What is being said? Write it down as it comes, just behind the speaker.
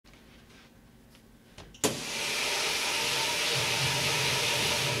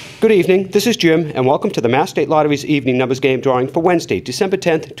Good evening, this is Jim, and welcome to the Mass State Lottery's Evening Numbers Game drawing for Wednesday, December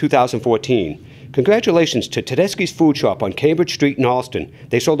 10th, 2014. Congratulations to Tedeschi's Food Shop on Cambridge Street in Allston.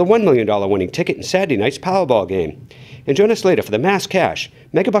 They sold a $1 million winning ticket in Saturday night's Powerball game. And join us later for the Mass Cash,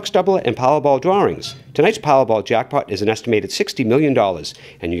 Megabucks Doubler, and Powerball drawings. Tonight's Powerball jackpot is an estimated $60 million,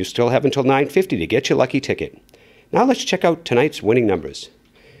 and you still have until 9:50 to get your lucky ticket. Now let's check out tonight's winning numbers.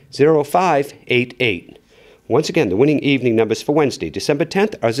 0588. Once again, the winning evening numbers for Wednesday, December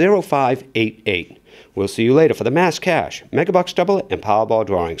 10th are 0588. We'll see you later for the Mass Cash, Megabucks Doubler, and Powerball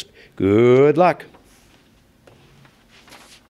drawings. Good luck!